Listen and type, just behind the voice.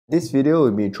This video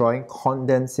will be drawing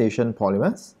condensation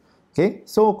polymers. Okay,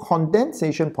 so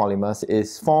condensation polymers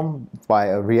is formed by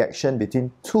a reaction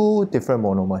between two different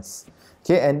monomers.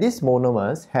 Okay, and these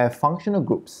monomers have functional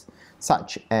groups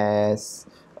such as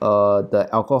the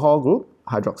alcohol group,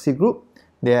 hydroxy group.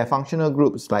 They have functional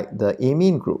groups like the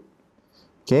amine group.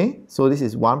 Okay, so this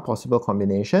is one possible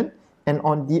combination. And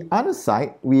on the other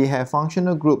side, we have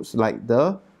functional groups like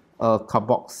the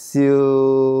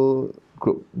carboxyl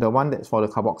group, the one that's for the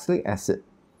carboxylic acid.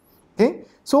 Okay,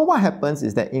 so what happens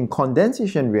is that in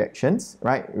condensation reactions,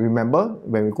 right, remember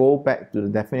when we go back to the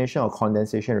definition of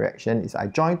condensation reaction is I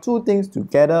join two things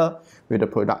together with the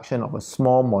production of a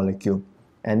small molecule.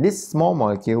 And this small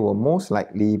molecule will most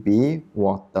likely be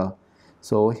water,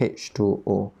 so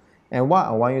H2O. And what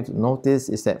I want you to notice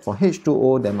is that for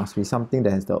H2O, there must be something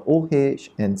that has the OH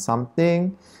and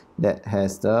something that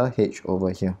has the H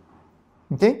over here.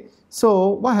 Okay, so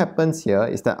what happens here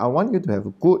is that I want you to have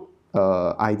a good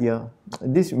idea.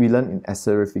 This we learn in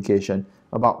esterification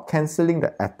about cancelling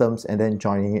the atoms and then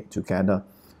joining it together.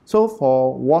 So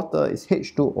for water is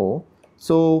H2O.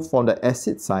 So from the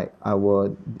acid side, I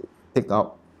will take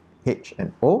out H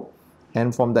and O.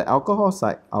 And from the alcohol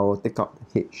side, I will take out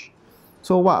H.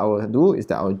 So what I will do is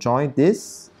that I will join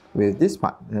this with this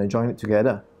part and I join it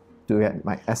together to get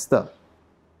my ester.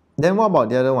 Then what about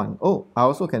the other one? Oh, I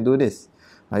also can do this.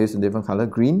 I use a different color,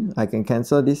 green. I can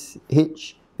cancel this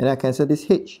H and I cancel this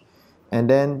H. And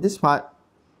then this part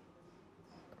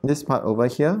over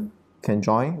here can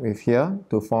join with here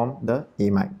to form the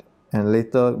amide. And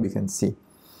later we can see.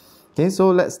 Okay,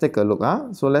 so let's take a look.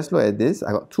 So let's look at this.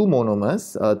 I got two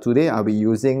monomers. Today I'll be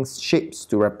using shapes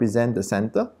to represent the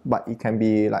center, but it can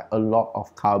be like a lot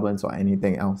of carbons or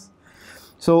anything else.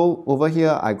 So over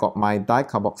here I got my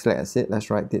dicarboxylic acid. Let's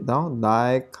write it down.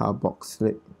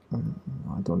 Dicarboxylic.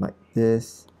 I don't like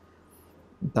this.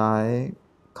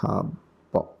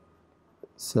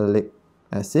 Dicarboxylic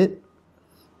acid.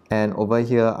 And over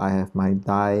here I have my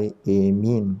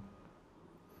diamine.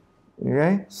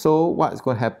 Okay, so what's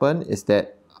going to happen is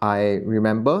that I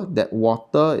remember that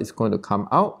water is going to come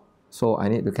out, so I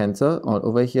need to cancel on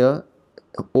over here.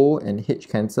 O and H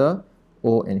cancel,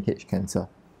 O and H cancel.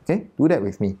 Okay, do that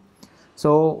with me.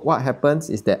 So what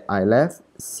happens is that I left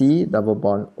C double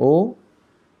bond O,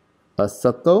 a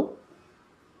circle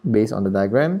based on the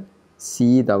diagram,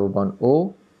 C double bond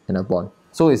O and a bond.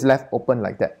 So it's left open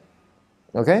like that.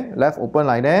 Okay, left open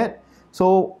like that.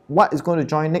 So what is going to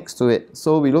join next to it?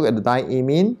 So we look at the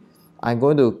diamine. I'm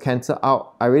going to cancel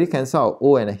out. I already cancel out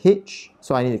O and a H.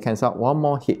 So I need to cancel out one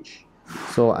more H.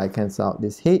 So I cancel out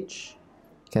this H.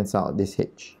 Cancel out this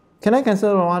H. Can I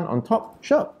cancel the one on top?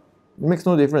 Sure. It makes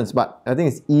no difference. But I think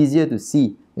it's easier to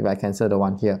see if I cancel the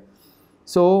one here.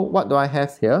 So what do I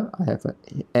have here? I have an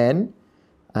N.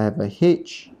 I have a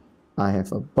H. I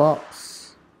have a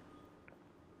box.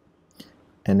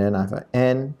 And then I have an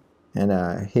N and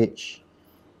a H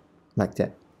like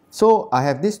that. So I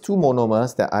have these two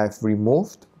monomers that I've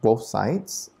removed both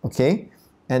sides, okay?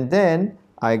 And then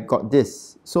I got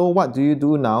this. So what do you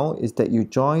do now is that you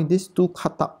join these two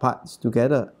cut up parts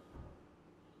together.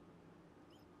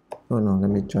 Oh no, let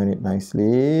me join it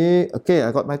nicely. Okay,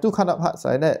 I got my two cut up parts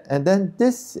like that. And then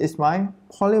this is my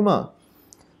polymer.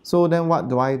 So then what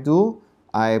do?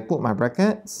 I put my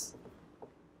brackets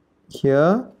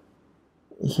here,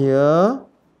 here,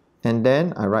 and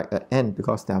then I write an N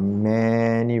because there are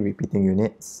many repeating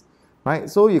units, right?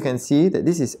 So you can see that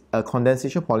this is a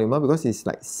condensation polymer because it's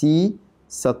like C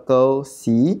circle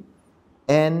C,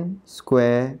 N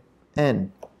square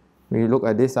N. When you look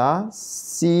at this,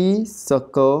 C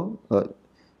circle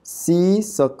C,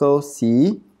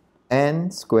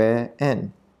 N square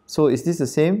N. So is this the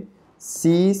same?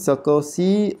 C circle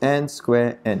C, N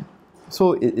square N.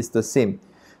 So it is the same.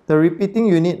 The repeating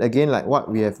unit, again, like what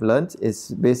we have learned,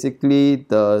 is basically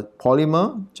the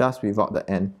polymer just without the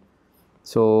N.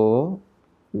 So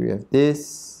we have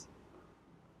this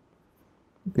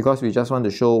because we just want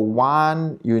to show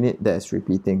one unit that's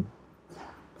repeating.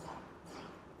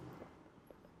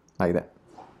 Like that.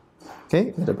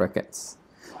 Okay, with the brackets.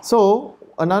 So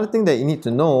another thing that you need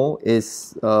to know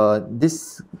is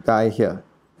this guy here.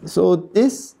 So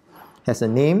this has a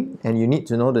name and you need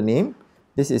to know the name.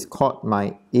 This is called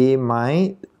my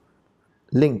amide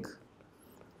link,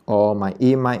 or my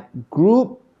amide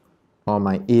group, or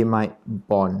my amide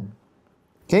bond.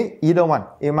 Okay, either one.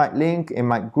 Amide link,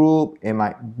 amide group,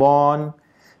 amide bond,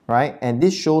 right? And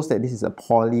this shows that this is a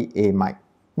polyamide.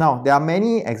 Now, there are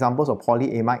many examples of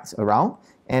polyamides around,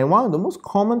 and one of the most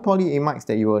common polyamides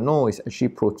that you will know is actually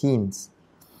proteins.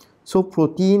 So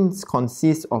proteins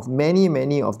consist of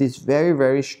many of these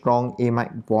very strong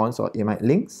amide bonds or amide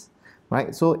links.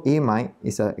 right? So amide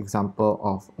is an example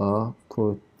of a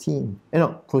protein.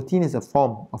 Protein is a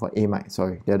form of an amide,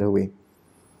 sorry, the other way.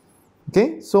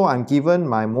 Okay, so I'm given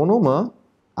my monomer,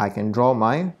 I can draw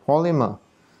my polymer.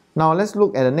 Now let's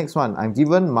look at the next one. I'm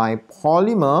given my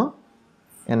polymer,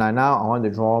 and now I want to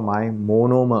draw my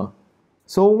monomer.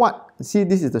 So see,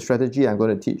 this is the strategy I'm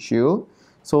going to teach you.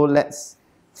 So let's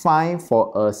find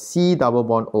for a C double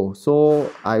bond O.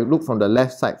 So I look from the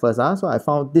left side first. So I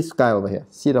found this guy over here,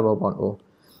 C double bond O.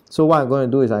 So what I'm going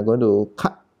to do is I'm going to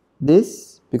cut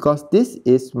this, because this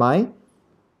is my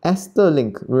ester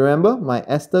link. Remember my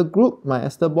ester group, my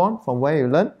ester bond from where you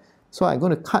learned. So I'm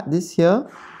going to cut this here,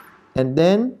 and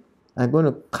then I'm going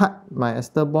to cut my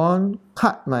ester bond,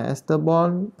 cut my ester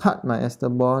bond, cut my ester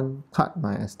bond, cut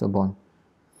my ester bond.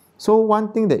 So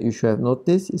one thing that you should have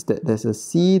noticed is that there's a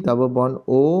C double bond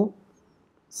O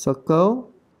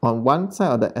circle on one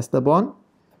side of the ester bond,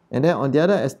 and then on the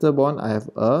other ester bond I have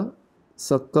a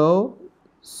circle,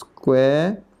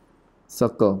 square,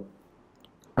 circle.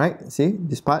 Right? See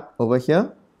this part over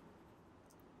here?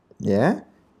 Yeah,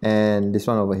 and this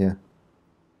one over here.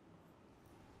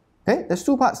 Okay, there's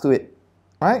two parts to it.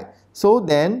 Right? So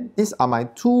then these are my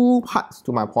two parts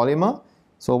to my polymer.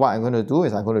 So what I'm going to do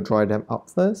is I'm going to draw them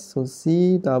out first. So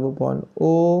C double bond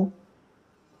O.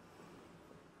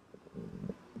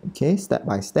 Okay, step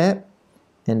by step.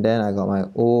 And then I got my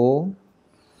O.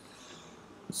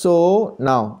 So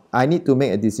now I need to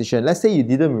make a decision. Let's say you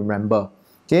didn't remember.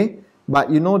 Okay, but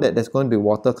you know that there's going to be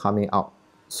water coming out.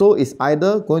 So it's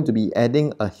either going to be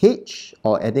adding a H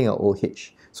or adding a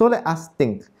OH. So let us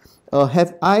think.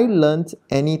 Have I learned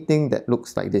anything that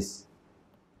looks like this?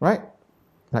 Right?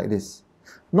 Like this.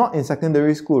 Not in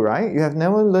secondary school, right? You have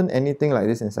never learned anything like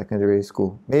this in secondary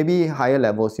school. Maybe higher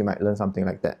levels you might learn something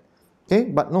like that. Okay,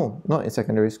 but no, not in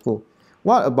secondary school.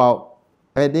 What about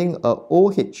adding a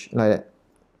OH like that?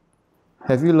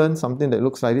 Have you learned something that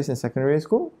looks like this in secondary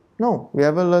school? No, we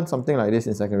haven't learned something like this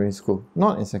in secondary school.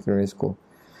 Not in secondary school.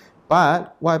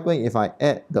 But what happens if I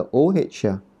add the OH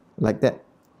here, like that?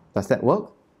 Does that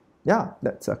work? Yeah,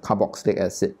 that's a carboxylic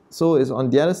acid. So it's on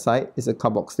the other side, it's a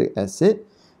carboxylic acid.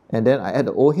 And then I add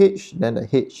the OH, then the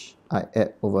H I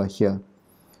add over here.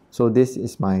 So this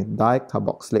is my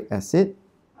dicarboxylic acid.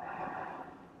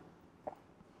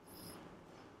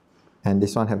 And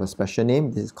this one have a special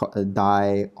name. This is called a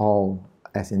diol,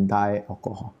 as in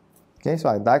di-alcohol. Okay, so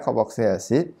I have dicarboxylic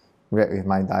acid react with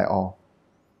my diol.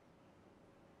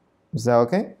 Is that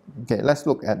okay? Okay, let's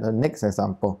look at the next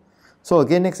example. So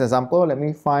again, next example, let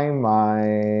me find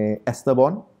my ester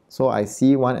bond. So I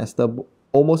see one ester,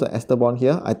 almost an ester bond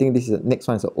here. I think this is the next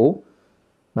one is an O,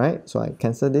 right? So I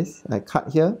cancel this. I cut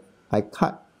here. I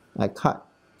cut. I cut.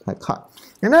 I cut.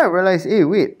 And then I realize, hey,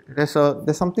 wait, there's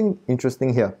something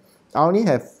interesting here. I only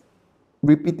have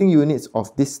repeating units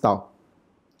of this style,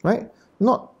 right?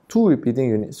 Not two repeating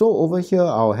units. So over here,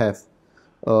 I'll have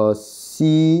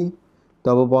C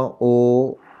double bond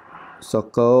O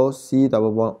circle, C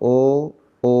double bond O,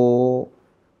 O,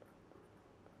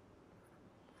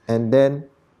 and then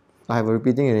I have a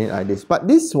repeating unit like this. But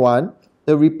this one,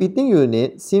 the repeating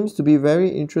unit seems to be very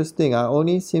interesting. I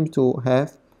only seem to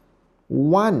have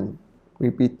one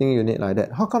repeating unit like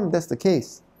that. How come that's the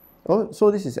case? Oh, so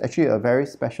this is actually a very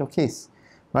special case,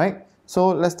 right? So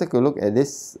let's take a look at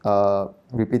this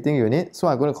repeating unit. So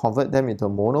I'm going to convert them into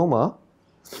monomer.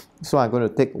 So I'm going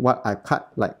to take what I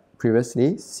cut like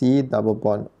previously, C double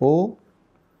bond O,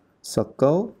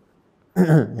 circle,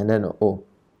 and then an O.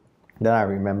 Then I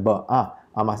remember,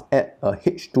 I must add a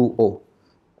H2O,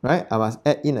 right? I must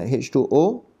add in a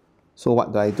H2O. So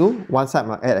what do? One side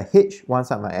I add a H, one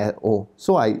side I add O.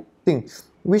 So I think,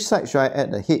 which side should I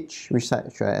add the H? Which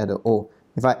side should I add the O?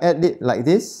 If I add it like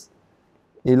this,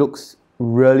 it looks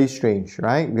really strange,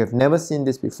 right? We have never seen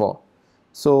this before.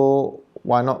 So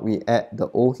why not we add the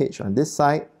OH on this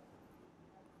side,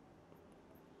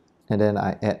 and then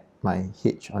I add my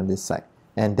H on this side.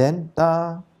 And then,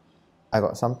 I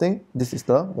got something. This is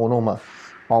the monomer.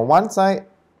 On one side,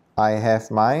 I have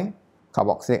my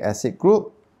carboxylic acid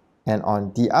group, and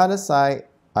on the other side,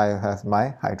 I have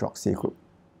my hydroxy group.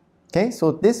 Okay,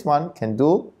 so this one can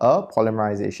do a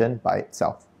polymerization by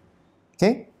itself.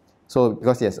 Okay, so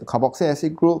because it has a carboxylic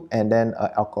acid group and then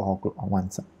an alcohol group on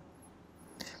one side.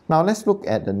 Now let's look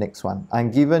at the next one.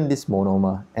 I'm given this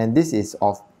monomer, and this is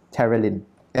of pterylene.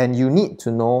 And you need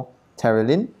to know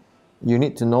pterylene. You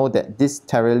need to know that this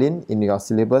pterylene in your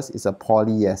syllabus is a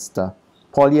polyester.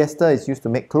 Polyester is used to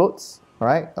make clothes,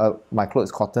 right? My clothes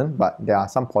is cotton, but there are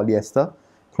some polyester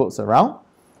clothes around,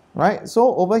 right?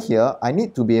 So over here, I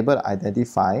need to be able to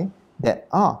identify that,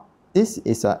 this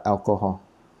is an alcohol,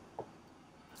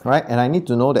 right? And I need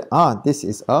to know that, this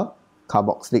is a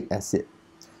carboxylic acid.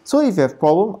 So if you have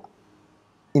problem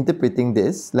interpreting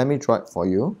this, let me draw it for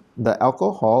you. The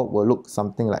alcohol will look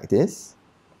something like this.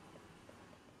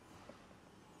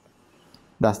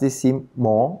 Does this seem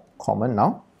more common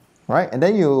now? Right? And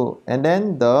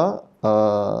then the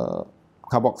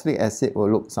carboxylic acid will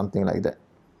look something like that.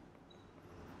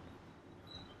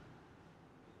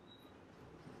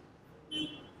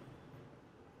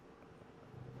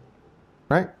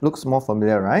 Right? Looks more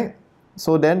familiar, right?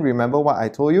 So then remember what I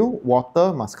told you,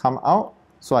 water must come out.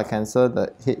 So I cancel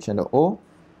the H and the O.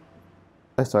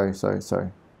 Sorry.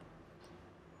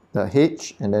 The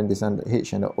H and then this one, the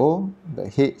H and the O,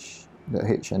 the H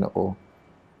and the O.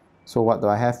 So what do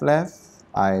I have left?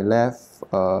 I left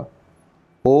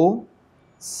O,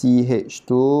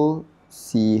 CH2,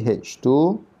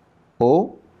 CH2,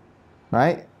 O,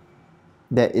 right?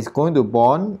 That is going to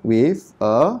bond with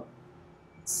a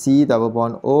C double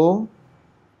bond O,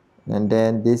 and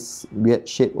then this weird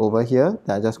shape over here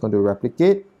that I'm just going to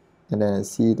replicate, and then a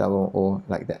C double O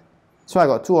like that. So I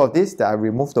got two of these that I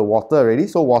removed the water already.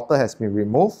 So water has been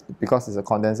removed because it's a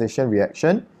condensation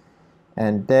reaction.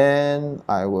 And then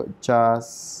I would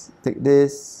just take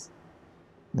this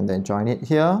and then join it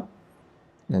here.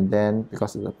 And then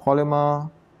because it's a polymer,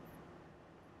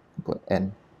 put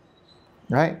N.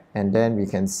 Right? And then we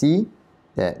can see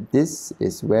that this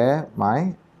is where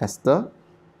my ester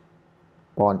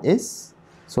bond is.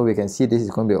 So we can see this is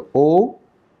going to be a O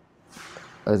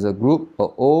as a group, a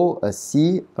O, a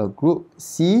C, a group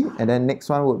C, and then next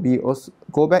one would be also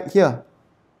go back here,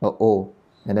 a O,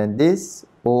 and then this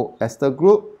O ester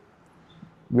group,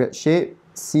 weird shape,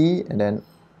 C, and then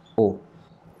O.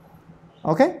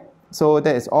 Okay, so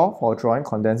that is all for drawing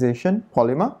condensation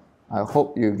polymer. I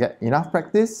hope you get enough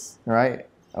practice. All right,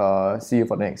 see you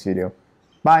for the next video.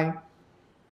 Bye.